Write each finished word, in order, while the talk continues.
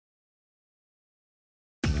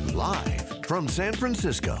Live from San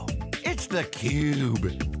Francisco, it's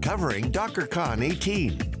theCUBE, covering DockerCon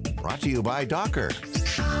 18. Brought to you by Docker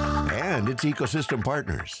and its ecosystem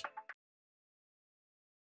partners.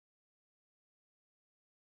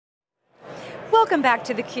 Welcome back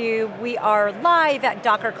to theCUBE. We are live at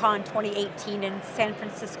DockerCon 2018 in San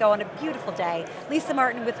Francisco on a beautiful day. Lisa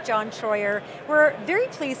Martin with John Schroyer. We're very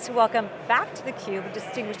pleased to welcome back to theCUBE a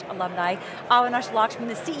distinguished alumni, Avinash Lakshman,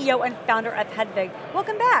 the CEO and founder of Hedvig.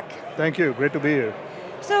 Welcome back. Thank you, great to be here.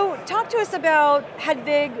 So talk to us about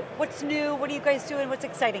Hedvig, what's new, what are you guys doing, what's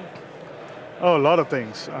exciting? Oh, a lot of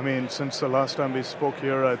things. I mean, since the last time we spoke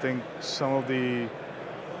here, I think some of the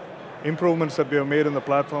improvements that we have made in the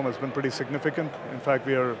platform has been pretty significant. In fact,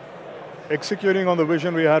 we are executing on the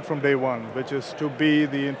vision we had from day one, which is to be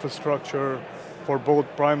the infrastructure for both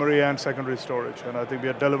primary and secondary storage. And I think we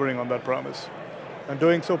are delivering on that promise, and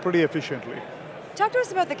doing so pretty efficiently. Talk to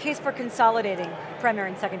us about the case for consolidating primary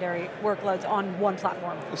and secondary workloads on one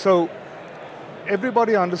platform. So,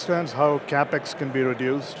 everybody understands how CapEx can be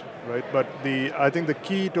reduced, right? But I think the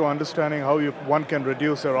key to understanding how one can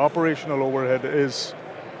reduce their operational overhead is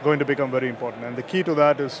going to become very important. And the key to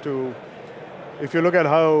that is if you look at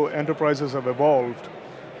how enterprises have evolved,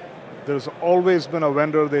 there's always been a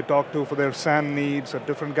vendor they talk to for their SAN needs, a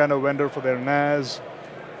different kind of vendor for their NAS.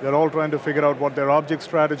 They're all trying to figure out what their object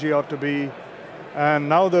strategy ought to be. And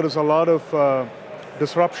now there is a lot of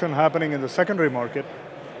disruption happening in the secondary market.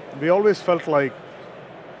 We always felt like,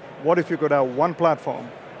 what if you could have one platform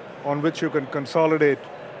on which you can consolidate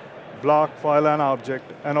block, file, and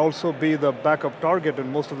object, and also be the backup target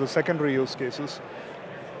in most of the secondary use cases.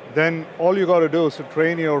 Then all you got to do is to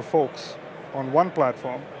train your folks on one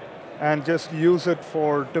platform and just use it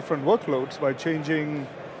for different workloads by changing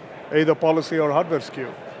either policy or hardware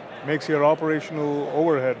SKU. Makes your operational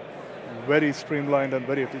overhead very streamlined and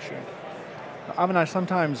very efficient. Avinash,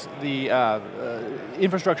 sometimes the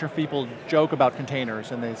infrastructure people joke about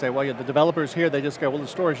containers and they say, well, yeah, the developers here, they just go, well, the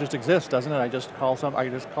storage just exists, doesn't it? I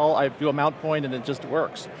do a mount point and it just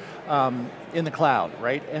works in the cloud,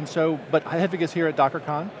 right? And so, but Hedvig is here at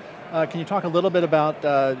DockerCon. Can you talk a little bit about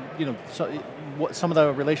some of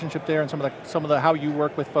the relationship there and some of the how you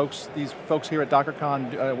work with these folks here at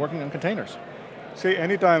DockerCon working on containers? See,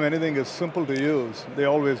 anytime anything is simple to use, they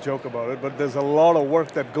always joke about it, but there's a lot of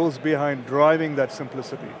work that goes behind driving that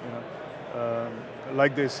simplicity.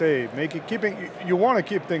 Like they say, you want to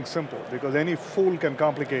keep things simple because any fool can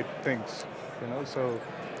complicate things.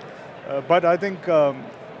 But I think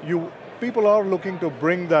people are looking to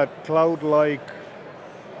bring that cloud-like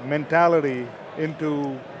mentality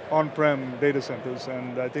into on-prem data centers,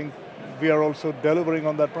 and I think we are also delivering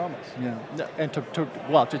on that promise. Yeah, and to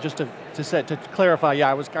clarify,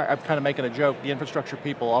 yeah, I'm kind of making a joke. The infrastructure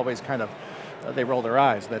people always kind of, they roll their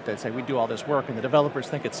eyes that they say we do all this work, and the developers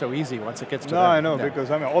think it's so easy once it gets to them. No, I know,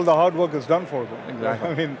 because all the hard work is done for them.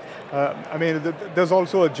 Exactly. I mean, there's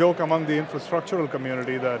also a joke among the infrastructural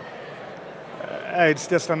community that it's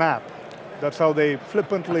just an app. That's how they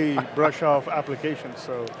flippantly brush off applications.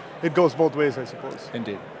 So it goes both ways, I suppose.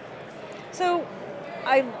 Indeed. So,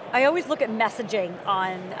 I always look at messaging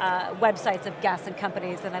on websites of gas and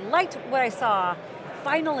companies, and I liked what I saw.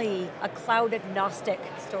 Finally, a cloud-agnostic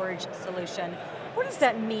storage solution. What does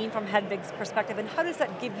that mean from Hedvig's perspective, and how does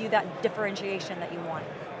that give you that differentiation that you want?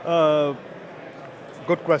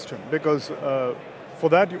 Good question, because for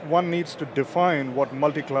that, one needs to define what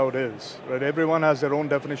multi-cloud is, right? Everyone has their own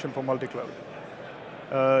definition for multi-cloud.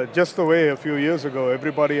 Just the way a few years ago,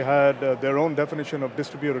 everybody had their own definition of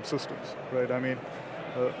distributed systems, right? I mean,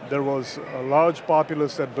 there was a large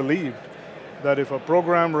populace that believed that if a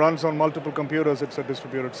program runs on multiple computers, it's a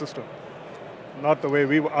distributed system. Not the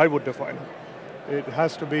way I would define it. It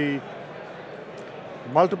has to be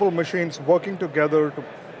multiple machines working together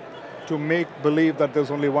to make believe that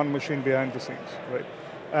there's only one machine behind the scenes, right?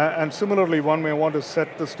 And similarly, one may want to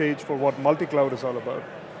set the stage for what multi-cloud is all about.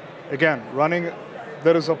 Again,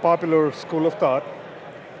 there is a popular school of thought.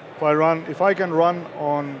 If I can run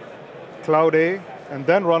on cloud A and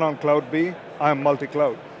then run on cloud B, I'm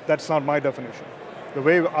multi-cloud. That's not my definition. The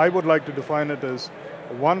way I would like to define it is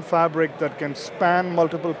one fabric that can span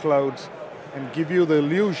multiple clouds and give you the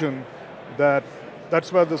illusion that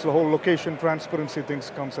that's where this whole location transparency thing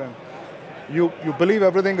comes in. You believe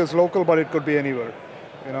everything is local, but it could be anywhere.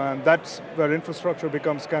 And that's where infrastructure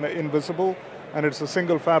becomes kind of invisible, and it's a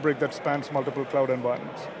single fabric that spans multiple cloud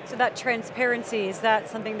environments. So that transparency, is that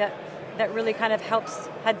something that really kind of helps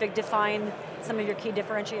Hedvig define some of your key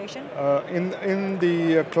differentiation? In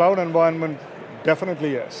the cloud environment,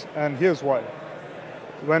 definitely yes, and here's why.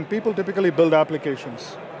 When people typically build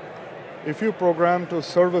applications, if you program to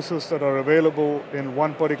services that are available in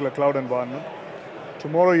one particular cloud environment,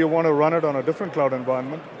 tomorrow you want to run it on a different cloud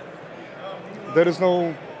environment, there is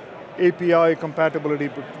no API compatibility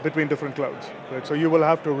between different clouds, right? So you will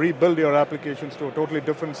have to rebuild your applications to a totally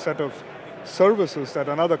different set of services that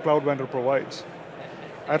another cloud vendor provides.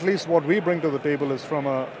 At least what we bring to the table is from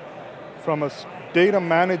a data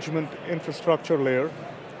management infrastructure layer.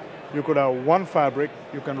 You could have one fabric,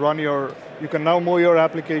 you can now move your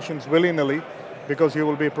applications willy-nilly because you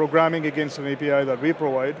will be programming against an API that we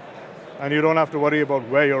provide, and you don't have to worry about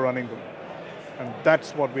where you're running them. And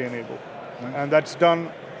that's what we enable. And that's done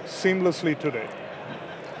seamlessly today.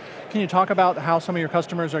 Can you talk about how some of your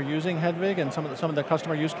customers are using Hedvig and some of the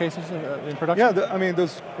customer use cases in production? Yeah, I mean,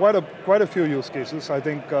 there's quite a few use cases. I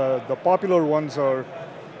think the popular ones are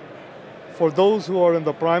for those who are in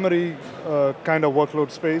the primary kind of workload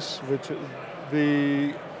space, which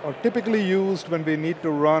are typically used when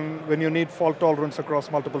you need fault tolerance across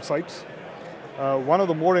multiple sites. One of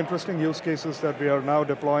the more interesting use cases that we are now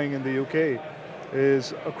deploying in the UK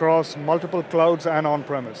is across multiple clouds and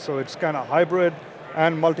on-premise. So it's kind of hybrid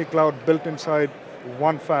and multi-cloud built inside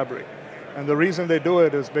one fabric. And the reason they do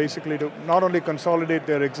it is basically to not only consolidate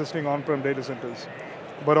their existing on-prem data centers,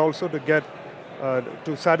 but also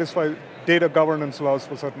to satisfy data governance laws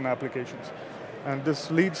for certain applications. And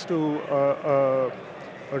this leads to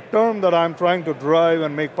a term that I'm trying to drive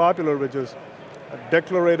and make popular, which is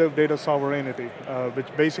declarative data sovereignty, which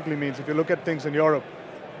basically means if you look at things in Europe,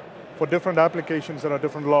 for different applications there are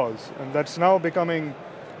different laws, and that's now becoming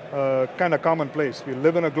kind of commonplace. We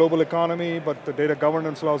live in a global economy, but the data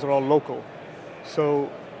governance laws are all local. So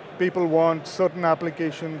people want certain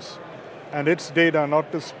applications and its data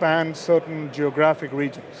not to span certain geographic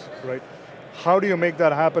regions, right? How do you make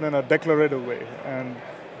that happen in a declarative way? And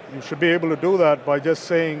you should be able to do that by just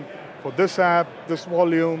saying, for this app, this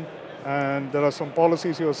volume, and there are some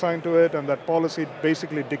policies you assign to it, and that policy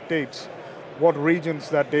basically dictates what regions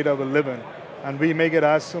that data will live in. And we make it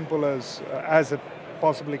as simple as it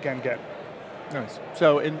possibly can get. Nice.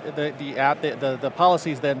 So in the app, the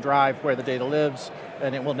policies then drive where the data lives,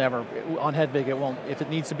 and it will never, on Hedvig, it won't, if it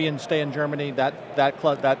needs to stay in Germany, that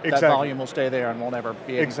volume will stay there and will never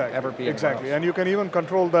be ever be Exactly, else. And you can even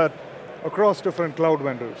control that across different cloud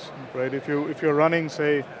vendors, right? If you're running,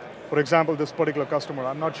 say, for example, this particular customer,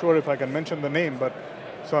 I'm not sure if I can mention the name, but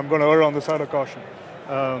so I'm going to err on the side of caution.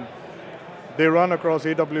 They run across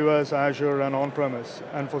AWS, Azure, and on-premise,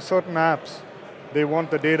 and for certain apps, they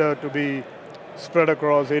want the data to be spread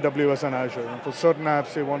across AWS and Azure. And for certain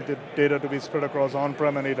apps, they want the data to be spread across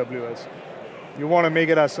on-prem and AWS. You want to make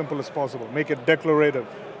it as simple as possible, make it declarative.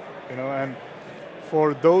 And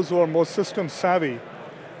for those who are more system savvy,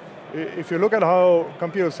 if you look at how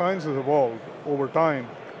computer science has evolved over time,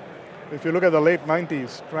 if you look at the late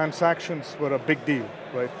 90s, transactions were a big deal,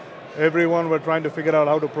 right? Everyone were trying to figure out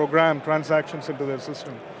how to program transactions into their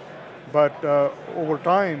system. But over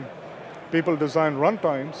time, people designed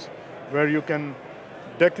runtimes where you can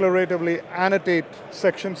declaratively annotate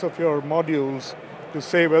sections of your modules to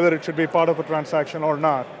say whether it should be part of a transaction or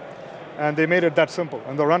not. And they made it that simple.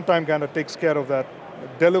 And the runtime kind of takes care of that,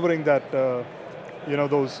 delivering that,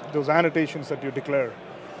 those annotations that you declare.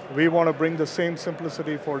 We want to bring the same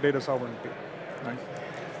simplicity for data sovereignty. Nice.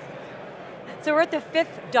 So we're at the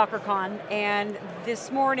 5th DockerCon, and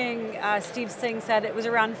this morning, Steve Singh said it was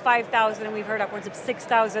around 5,000, and we've heard upwards of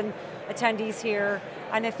 6,000 attendees here.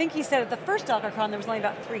 And I think he said at the first DockerCon, there was only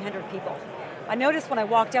about 300 people. I noticed when I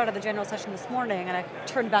walked out of the general session this morning, and I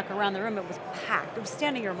turned back around the room, it was packed. It was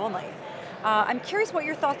standing room only. I'm curious what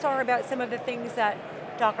your thoughts are about some of the things that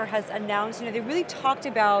Docker has announced. They really talked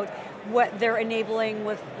about what they're enabling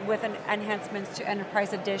with enhancements to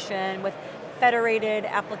Enterprise Edition, with federated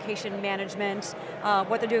application management,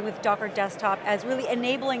 what they're doing with Docker Desktop as really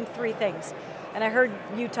enabling 3 things. And I heard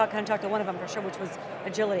you kind of talk to one of them for sure, which was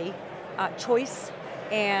agility, choice,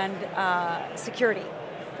 and security.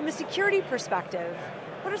 From a security perspective,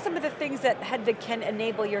 what are some of the things that Hedvig can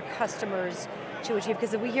enable your customers to achieve?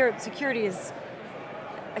 Because we hear security is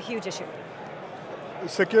a huge issue.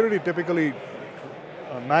 Security typically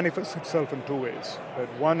manifests itself in 2 ways.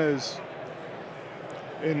 Right? One is,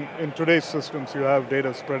 in today's systems, you have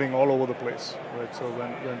data spreading all over the place. Right? So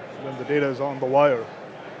when the data is on the wire,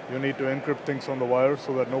 you need to encrypt things on the wire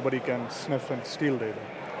so that nobody can sniff and steal data.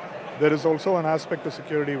 There is also an aspect of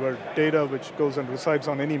security where data which goes and resides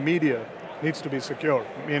on any media needs to be secure,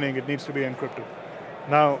 meaning it needs to be encrypted.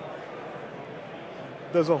 Now,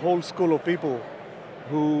 there's a whole school of people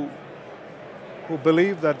who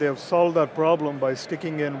believe that they have solved that problem by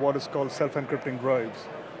sticking in what is called self-encrypting drives.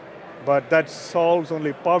 But that solves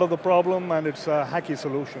only part of the problem, and it's a hacky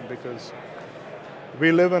solution because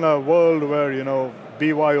we live in a world where,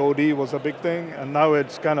 BYOD was a big thing, and now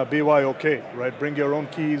it's kind of BYOK, right? Bring your own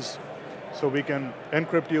keys so we can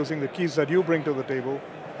encrypt using the keys that you bring to the table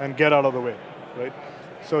and get out of the way, right?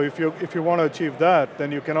 So if you want to achieve that,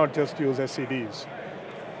 then you cannot just use SCDs.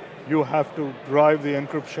 You have to drive the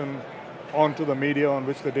encryption onto the media on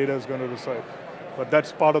which the data is going to reside. But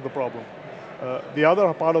that's part of the problem. The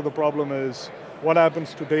other part of the problem is what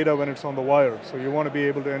happens to data when it's on the wire. So you want to be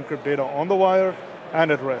able to encrypt data on the wire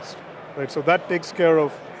and at rest. Right? So that takes care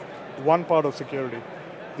of one part of security.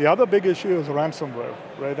 The other big issue is ransomware,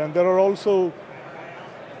 right? And there are also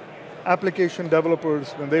application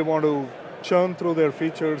developers when they want to churn through their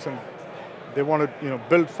features and they want to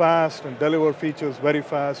build fast and deliver features very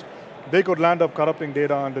fast. They could land up corrupting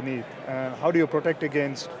data underneath. And how do you protect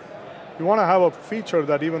against? You want to have a feature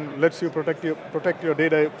that even lets you protect your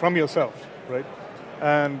data from yourself, right?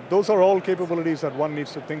 And those are all capabilities that one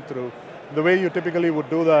needs to think through. The way you typically would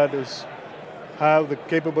do that is have the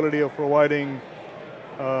capability of providing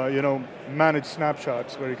managed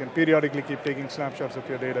snapshots where you can periodically keep taking snapshots of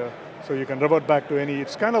your data so you can revert back to any,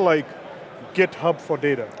 it's kind of like GitHub for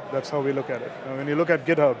data. That's how we look at it. When you look at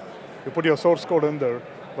GitHub, you put your source code in there,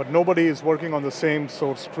 but nobody is working on the same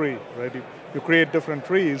source tree, right? You create different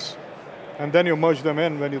trees, and then you merge them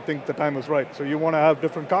in when you think the time is right. So you want to have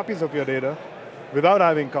different copies of your data without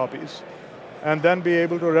having copies, and then be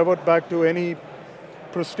able to revert back to any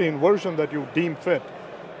pristine version that you deem fit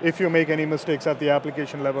if you make any mistakes at the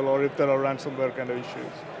application level or if there are ransomware kind of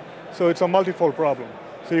issues. So it's a multifold problem.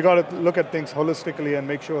 So you got to look at things holistically and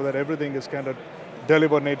make sure that everything is kind of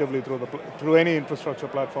delivered natively through any infrastructure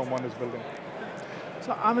platform one is building.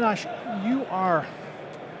 So Avinash, you are,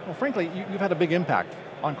 well frankly, you've had a big impact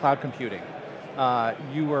on cloud computing.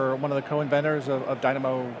 You were one of the co-inventors of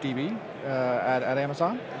DynamoDB at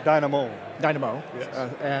Amazon? Dynamo.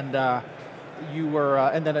 Yes. And you were,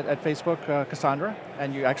 and then at Facebook, Cassandra,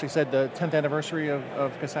 and you actually said the 10th anniversary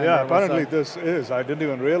of Cassandra. Yeah, apparently this is. I didn't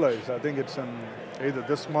even realize. I think it's in either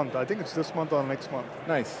this month. I think it's this month or next month.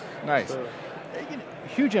 Nice. So,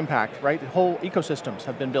 huge impact, right? Whole ecosystems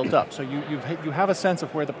have been built up, so you have a sense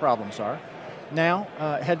of where the problems are. Now,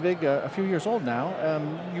 Hedvig, a few years old now,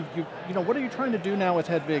 what are you trying to do now with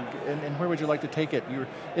Hedvig, and where would you like to take it? You're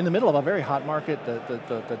in the middle of a very hot market,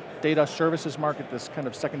 the data services market, this kind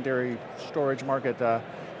of secondary storage market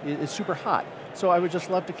is super hot. So I would just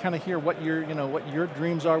love to kind of hear what your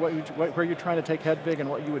dreams are, where you're trying to take Hedvig, and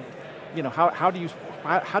what you would, how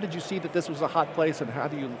did you see that this was a hot place, and how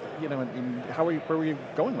do you, where were you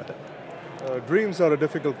going with it? Dreams are a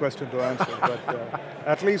difficult question to answer, but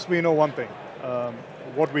at least we know one thing.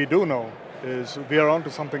 What we do know is we are onto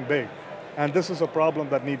something big, and this is a problem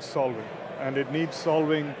that needs solving, and it needs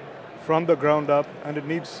solving from the ground up, and it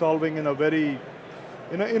needs solving in a very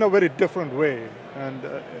different way. And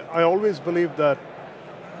I always believe that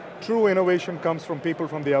true innovation comes from people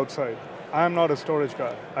from the outside. I am not a storage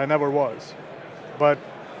guy, I never was, but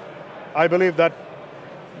I believe that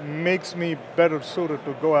makes me better suited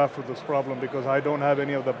to go after this problem because I don't have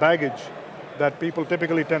any of the baggage that people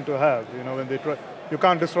typically tend to have. When they try, you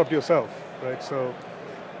can't disrupt yourself, right? So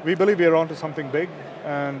we believe we are onto something big,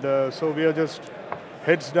 and so we are just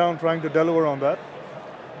heads down trying to deliver on that.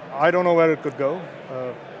 I don't know where it could go.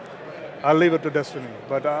 I'll leave it to destiny,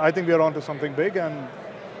 but I think we are onto something big, and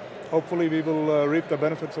hopefully we will reap the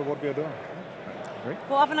benefits of what we are doing. Great.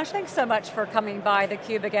 Well, Avinash, thanks so much for coming by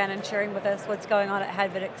theCUBE again and sharing with us what's going on at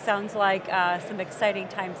Hedvig. It sounds like some exciting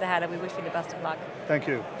times ahead, and we wish you the best of luck. Thank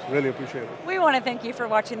you, really appreciate it. We want to thank you for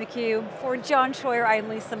watching theCUBE. For John Schroyer, I'm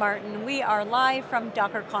Lisa Martin. We are live from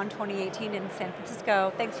DockerCon 2018 in San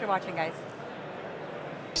Francisco. Thanks for watching, guys.